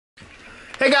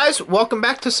Hey guys, welcome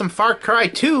back to some Far Cry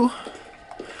 2.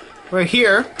 We're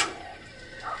here.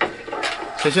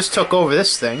 So I just took over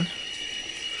this thing.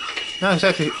 Not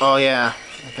exactly. Oh yeah,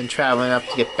 I've been traveling up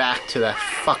to get back to that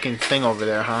fucking thing over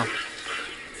there, huh?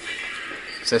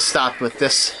 So I stopped with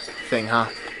this thing, huh?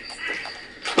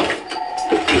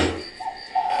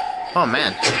 Oh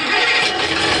man.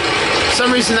 For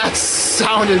some reason that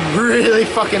sounded really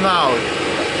fucking loud.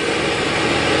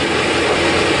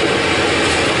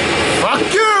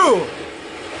 Fuck you!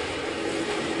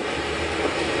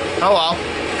 Oh well.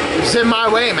 It's in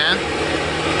my way, man.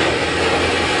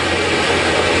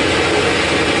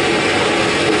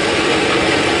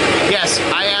 Yes,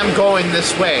 I am going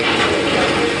this way.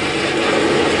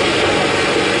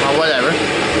 Well, whatever.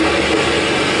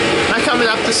 Am I coming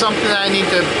up to something that I need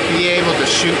to be able to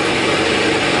shoot?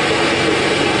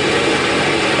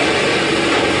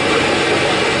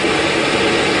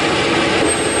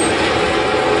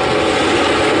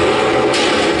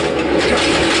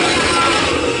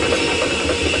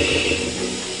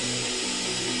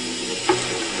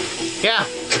 Yeah.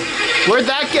 Where'd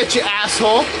that get you,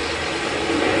 asshole?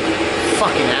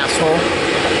 Fucking asshole.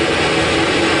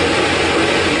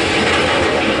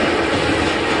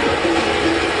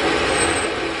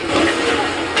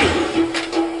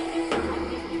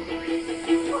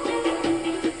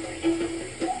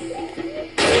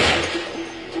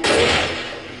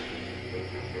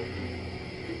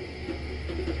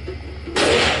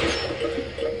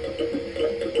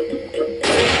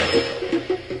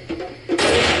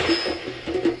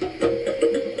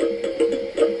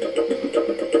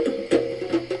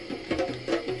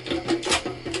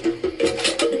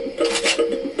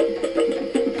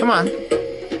 Come on.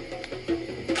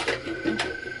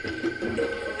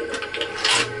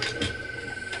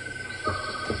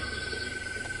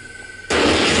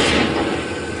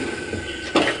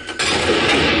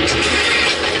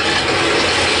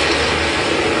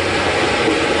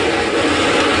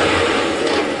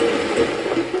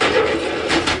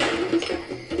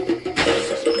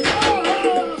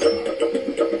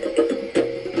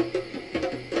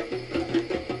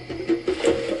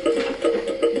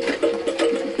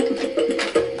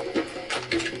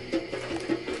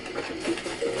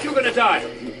 You're gonna die.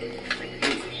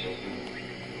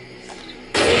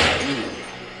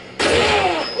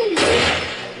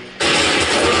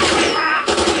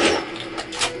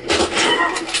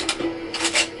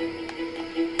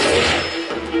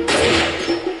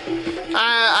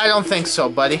 I don't think so,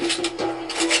 buddy.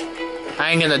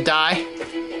 I ain't gonna die.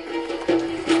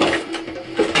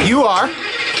 You are.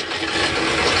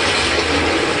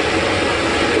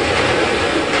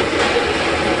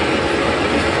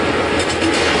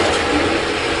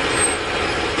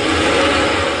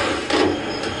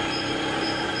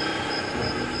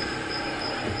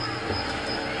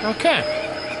 Okay.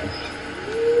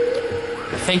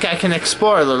 I think I can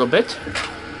explore a little bit.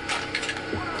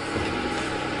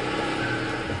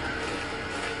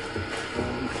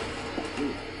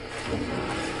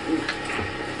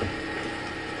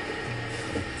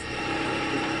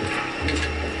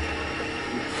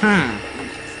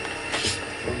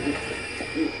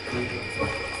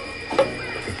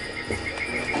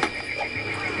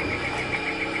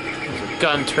 There's a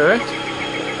gun turret.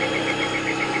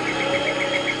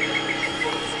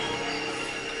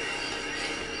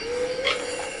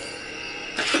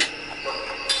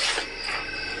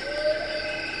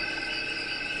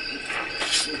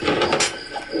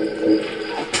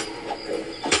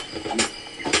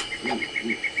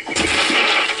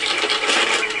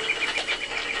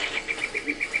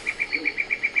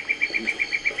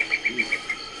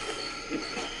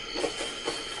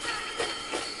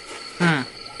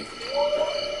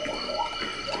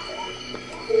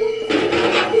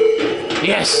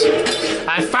 Yes!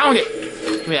 I found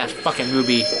it! Look at that fucking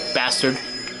ruby bastard.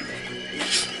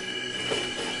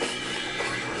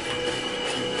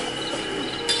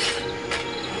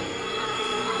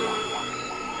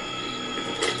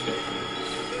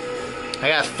 I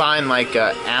gotta find, like,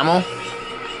 ammo.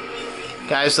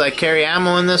 Guys, like, carry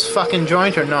ammo in this fucking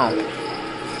joint or no?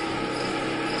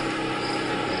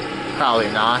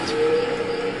 Probably not.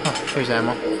 Oh, here's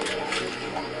ammo.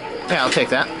 Yeah, I'll take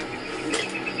that.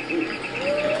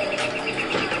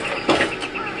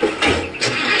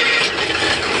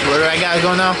 Where do I gotta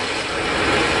go now?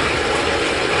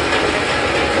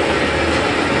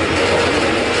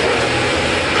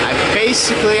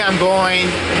 I'm going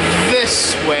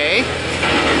this way.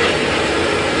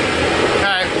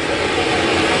 Alright.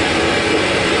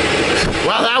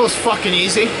 Well, that was fucking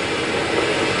easy.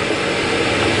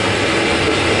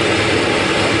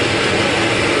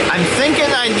 I'm thinking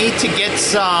I need to get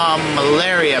some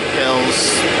malaria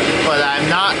pills, but I'm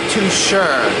not too sure.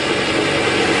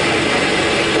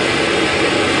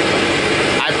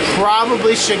 I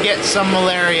probably should get some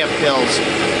malaria pills.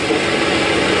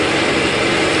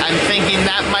 I'm thinking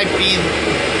that might be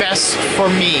best for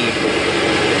me.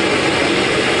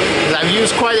 'Cause I've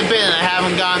used quite a bit and I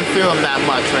haven't gone through them that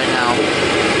much right now.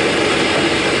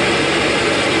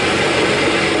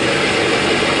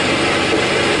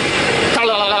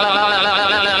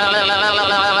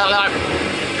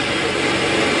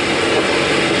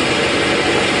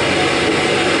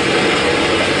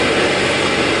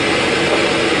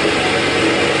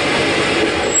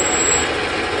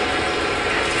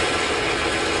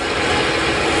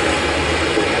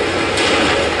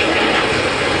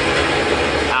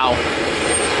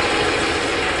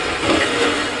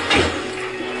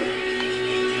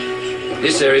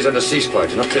 This area's under ceasefire.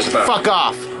 Do not piss about. Fuck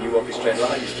off! You walk a straight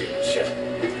line, student. Shit.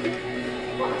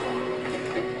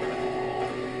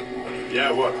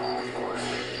 Yeah, what?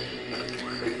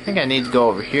 I think I need to go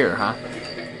over here, huh?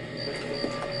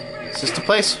 Is this the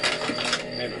place?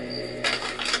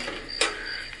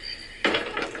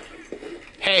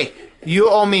 Hey, you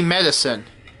owe me medicine.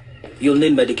 You'll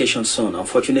need medication soon.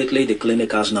 Unfortunately, the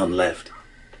clinic has none left.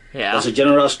 Yeah. There's a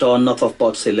general store north of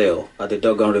Port Sileo at the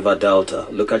Dogon River Delta.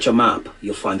 Look at your map.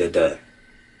 You'll find it there.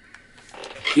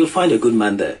 You'll find a good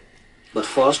man there. But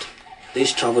first,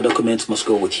 these travel documents must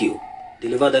go with you.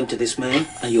 Deliver them to this man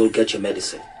and you'll get your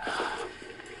medicine.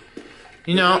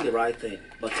 You know... You're doing the right thing,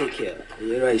 but take care.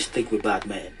 The area is thick with bad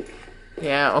men.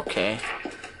 Yeah, okay.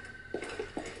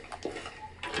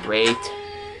 Great.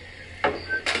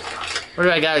 Where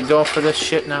do I gotta go for this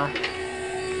shit now?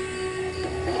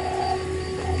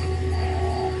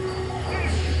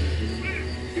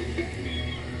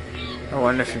 I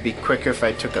wonder if it'd be quicker if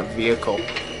I took a vehicle.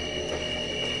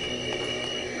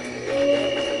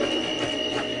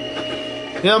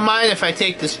 You don't mind if I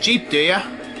take this Jeep, do ya?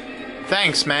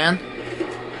 Thanks, man.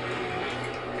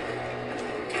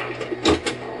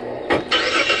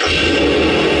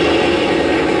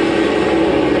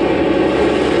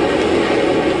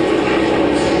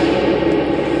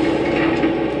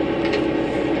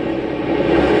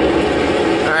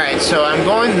 Alright, so I'm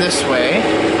going this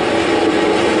way.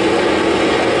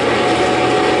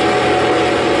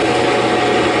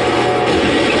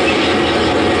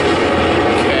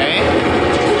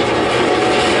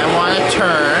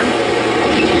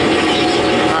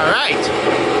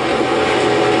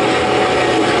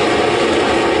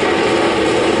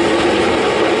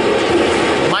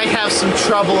 Some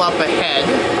trouble up ahead.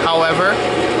 However,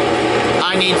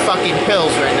 I need fucking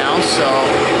pills right now, so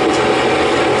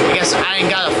I guess I ain't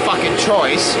got a fucking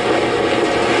choice.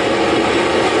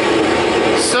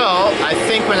 So I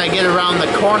think when I get around the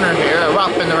corner here, or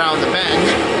up and around the bend,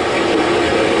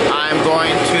 I'm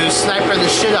going to sniper the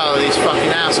shit out of these fucking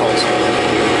assholes.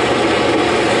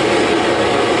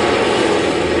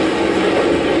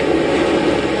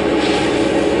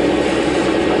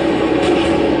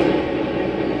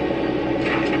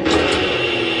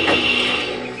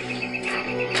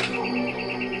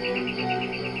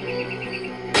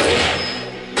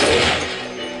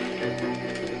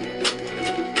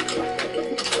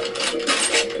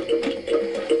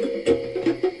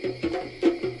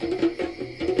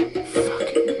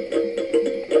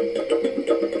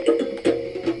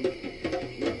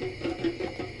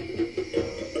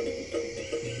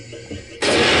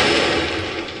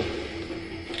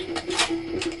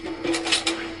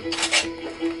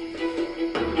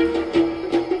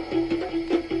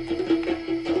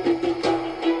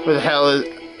 Where the hell is...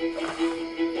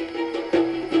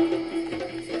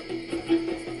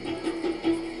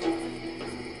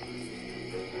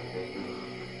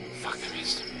 Fuck, I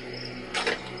missed him.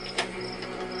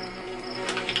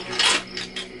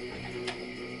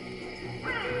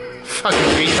 Fucking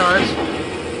retards.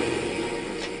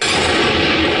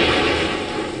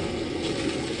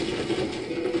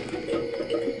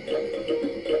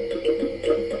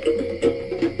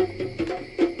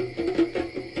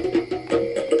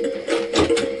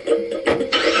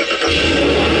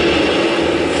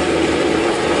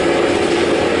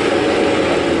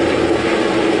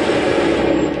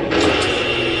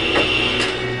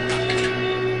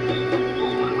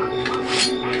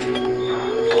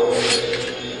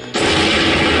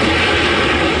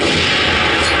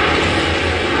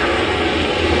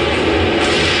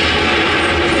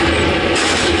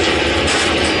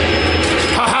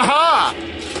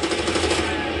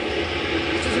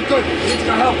 Good. We need to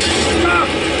go help. Come!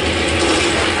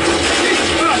 Jesus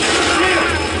Christ! Here!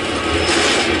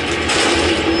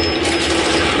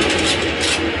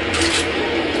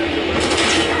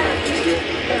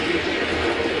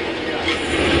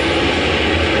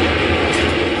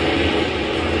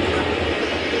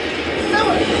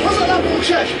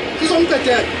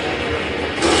 dead.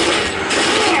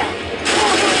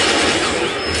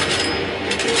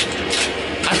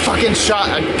 I fucking shot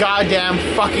a goddamn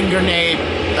fucking grenade,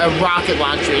 a rocket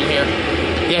launcher in here.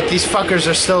 Yet these fuckers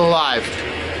are still alive.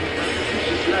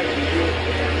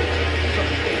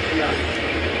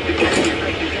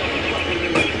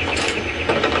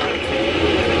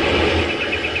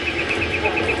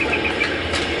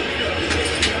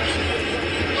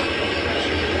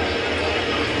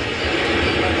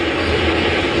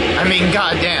 I mean,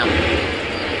 goddamn.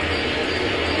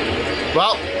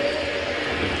 Well,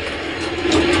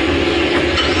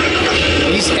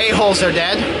 these a-holes are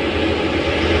dead.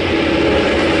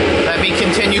 Let me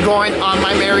continue going on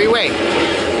my merry way.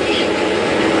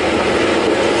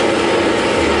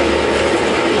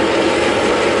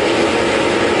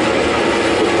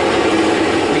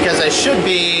 Because I should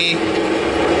be...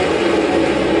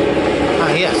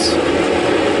 Ah, yes.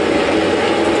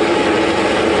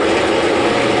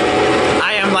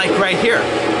 I am like right here.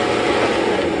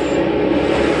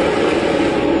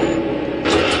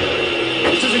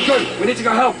 This isn't good. We need to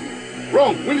go help.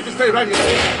 Wrong. We need to stay right here.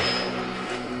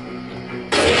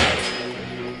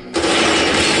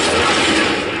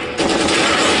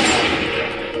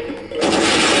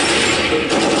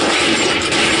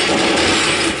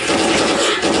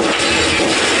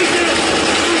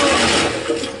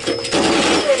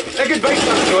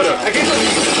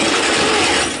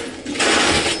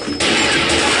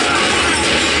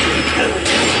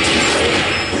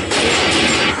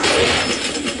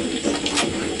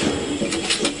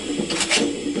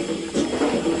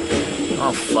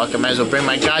 Oh fuck, I might as well bring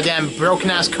my goddamn broken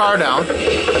ass car down.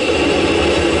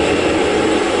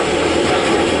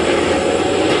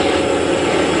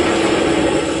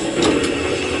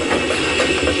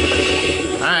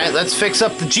 Alright, let's fix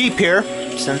up the Jeep here,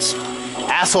 since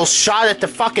assholes shot it to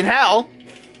fucking hell.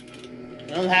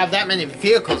 We don't have that many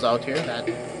vehicles out here that...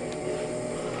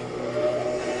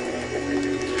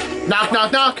 Knock,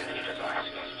 knock, knock!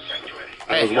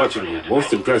 I was watching you.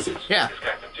 Most impressive. Yeah.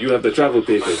 You have the travel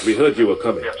papers. We heard you were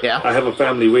coming. Yeah. I have a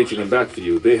family waiting in back for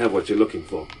you. They have what you're looking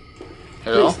for.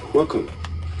 Hello? Please, welcome.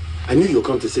 I knew you were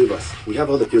come to save us. We have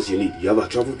all the pills you need. You have our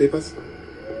travel papers?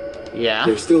 Yeah.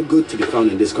 They're still good to be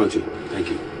found in this country. Thank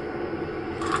you.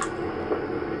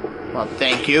 Well,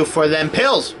 thank you for them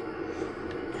pills.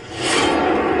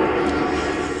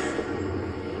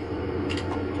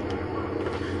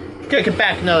 Gotta get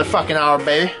back another fucking hour,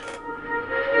 baby.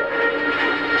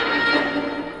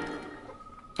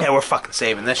 Yeah, we're fucking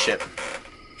saving this shit.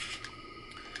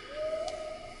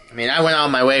 I mean, I went out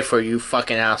of my way for you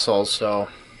fucking assholes, so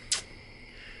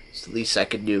it's the least I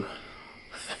could do.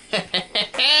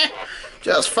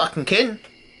 Just fucking kidding.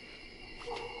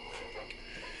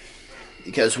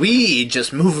 Because we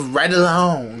just move right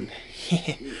along.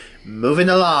 Moving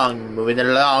along, moving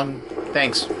along.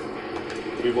 Thanks.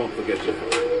 We won't forget you.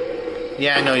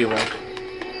 Yeah, I know you won't.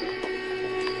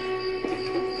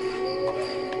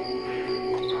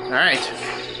 Alright.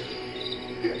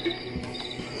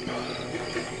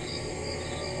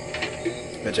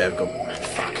 Bet you have to go.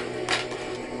 Fuck.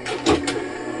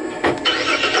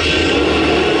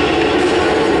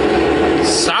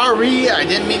 Sorry, I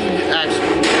didn't mean to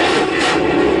actually.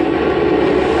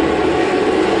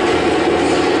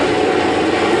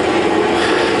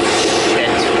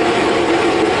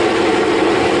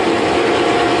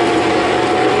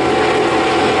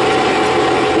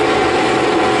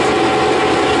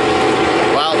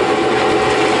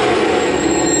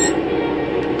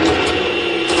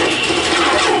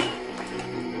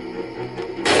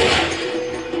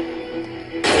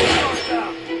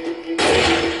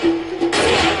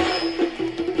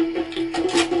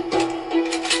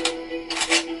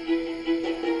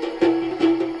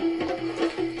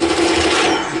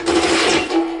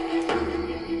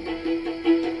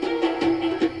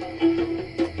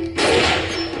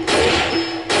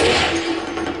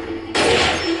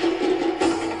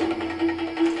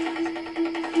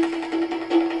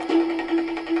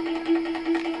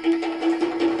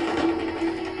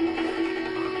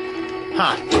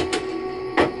 Huh.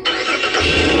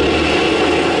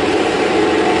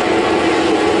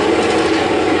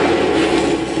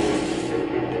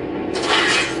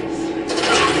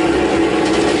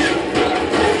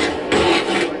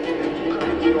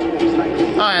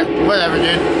 Alright, whatever,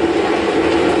 dude.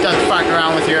 Done fucking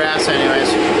around with your ass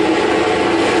anyways.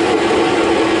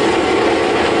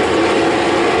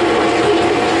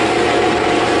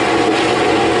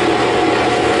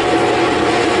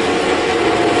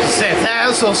 If that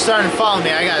asshole's starting to follow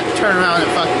me, I gotta turn around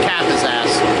and fucking cap his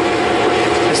ass.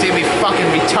 Cause he'd be fucking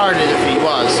retarded if he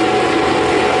was.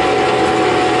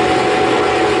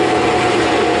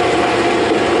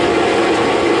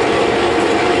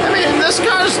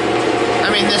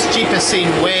 this Jeep has seen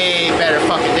way better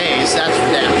fucking days, that's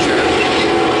for damn sure.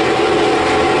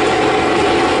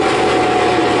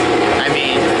 I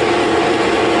mean...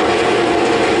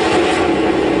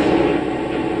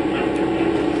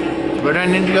 Where do I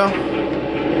need to go?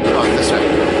 Oh, this way.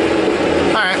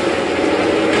 Alright.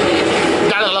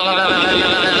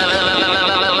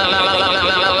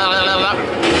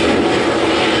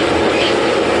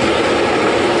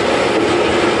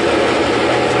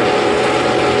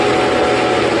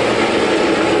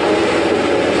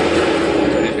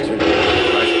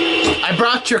 I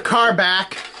brought your car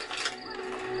back.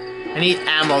 I need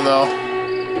ammo though.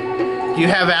 Do you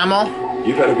have ammo?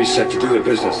 You better be set to do the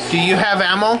business. Do you have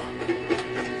ammo?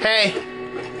 Hey,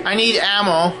 I need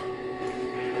ammo.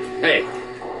 Hey.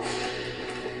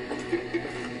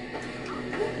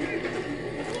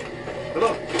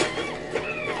 Hello.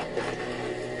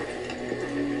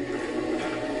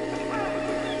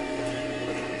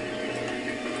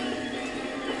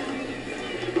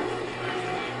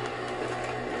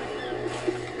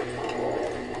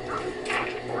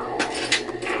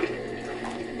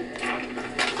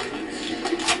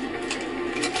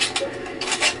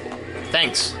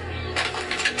 Thanks.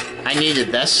 I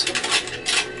needed this.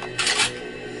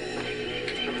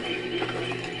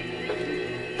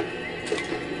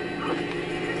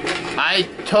 I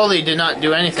totally did not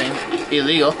do anything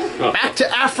illegal. Oh. Back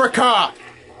to Africa!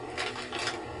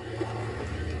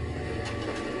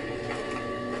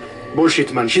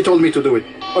 Bullshit, man. She told me to do it.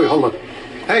 Oh, hold on.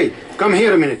 Hey, come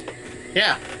here a minute.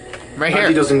 Yeah, right Andy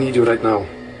here. doesn't need you right now,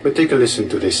 but take a listen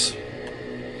to this.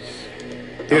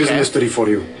 Here's a Okay. mystery for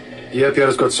you.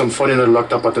 Diapierre's got some foreigner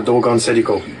locked up at the Dogon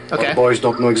Sedico. Okay. Our boys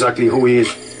don't know exactly who he is,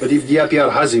 but if Diapierre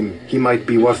has him, he might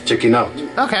be worth checking out.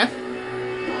 Okay.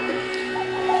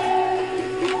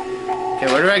 Okay,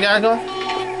 where do I gotta go?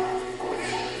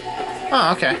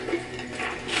 Oh, okay.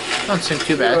 Don't seem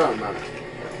too bad.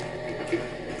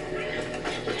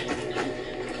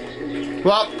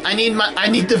 Well, I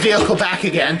need the vehicle back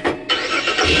again.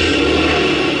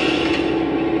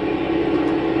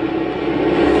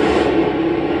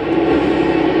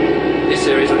 This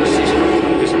area's under siege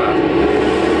from this map.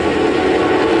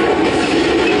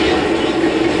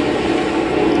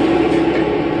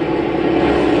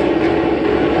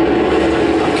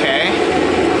 Okay.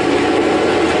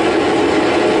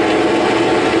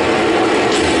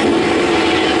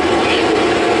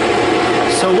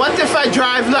 So what if I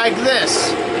drive like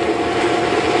this?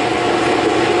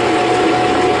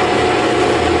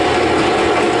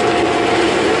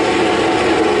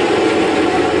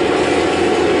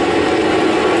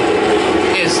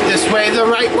 Is this way the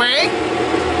right way?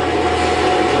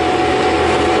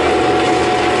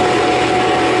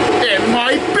 It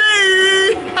might be!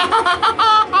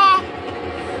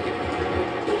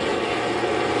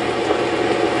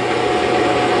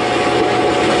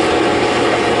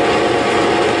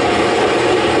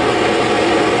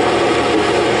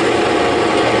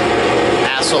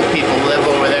 Asshole people live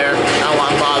over there. I don't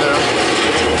want to bother them.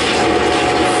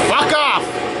 Fuck off!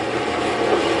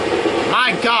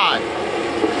 My God!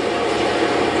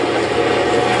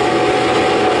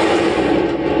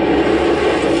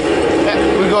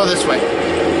 We go this way.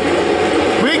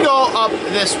 We go up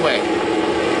this way.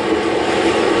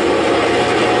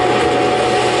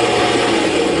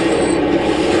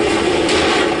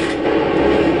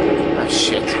 Oh,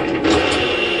 shit.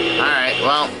 Alright,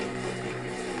 well.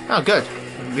 Oh, good.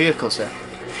 Vehicles there.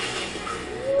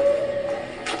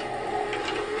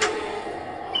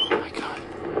 Oh, my God.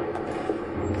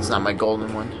 It's not my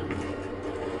golden one.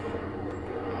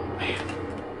 Oh, man.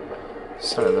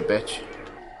 Son of a bitch.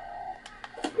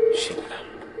 Shit.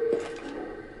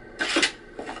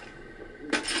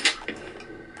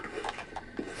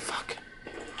 Fuck.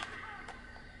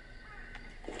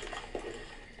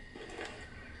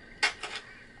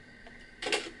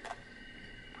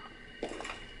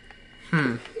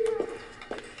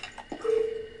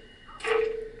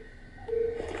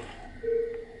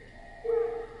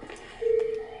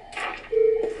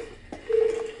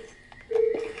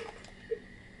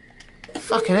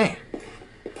 Fucking A.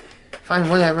 Fine,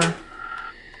 whatever.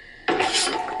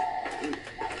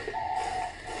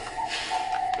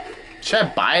 Should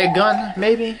I buy a gun,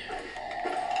 maybe?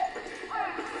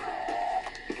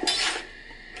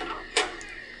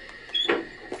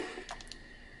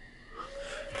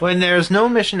 When there's no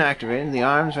mission activated, the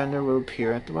arms vendor will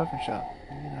appear at the weapon shop.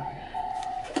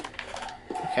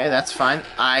 Okay, that's fine.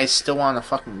 I still want a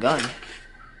fucking gun.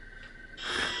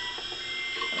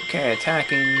 Okay,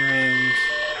 attacking range.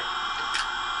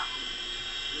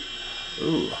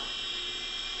 Ooh.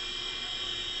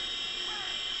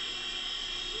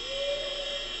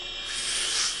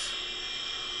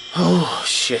 Oh,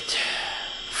 shit.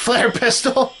 Flare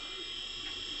pistol?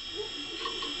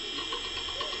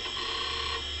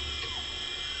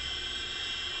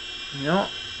 You know,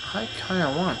 I kind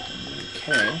of want them.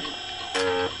 Okay.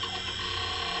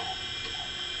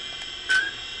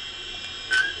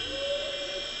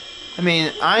 I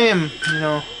mean, I am, you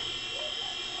know...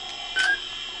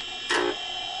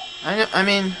 I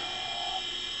mean...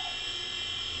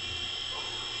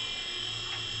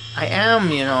 I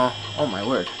am, you know... Oh, my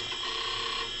word.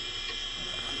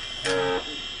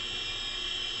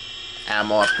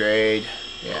 Ammo upgrade.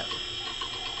 Yeah.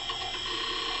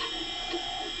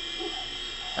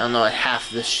 I don't know what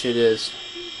half this shit is.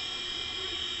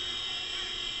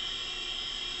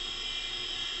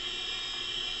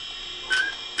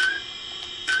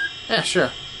 Yeah,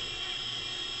 sure.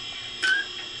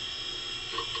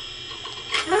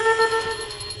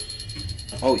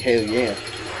 Oh, hell yeah.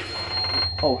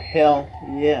 Oh, hell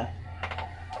yeah.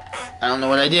 I don't know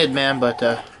what I did, man, but,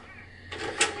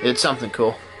 did something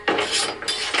cool.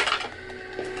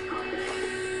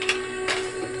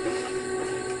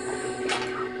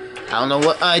 I don't know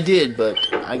what I did, but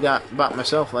I bought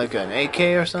myself like an AK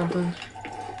or something.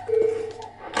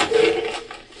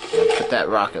 Put that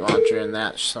rocket launcher in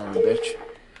that son of a bitch.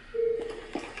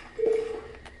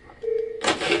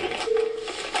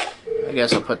 I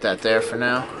guess I'll put that there for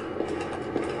now.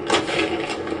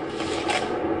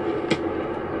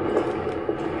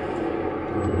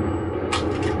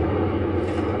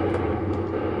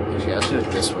 Actually, I'll do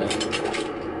it this way.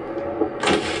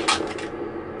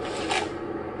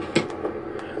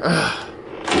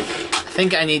 I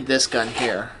think I need this gun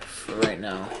here for right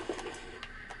now.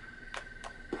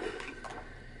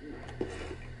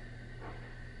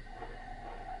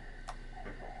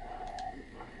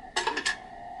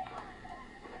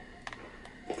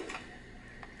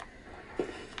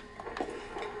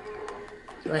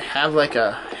 Do I have like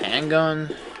a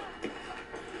handgun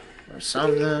or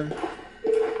something?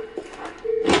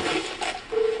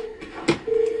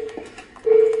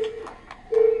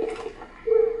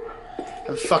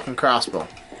 A fucking crossbow.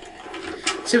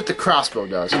 Let's see what the crossbow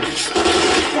does.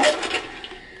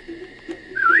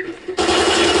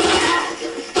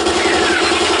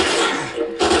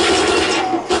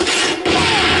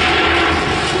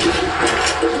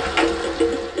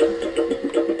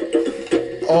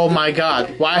 Oh my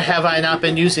god, why have I not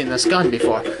been using this gun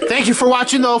before? Thank you for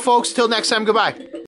watching though, folks. Till next time, goodbye.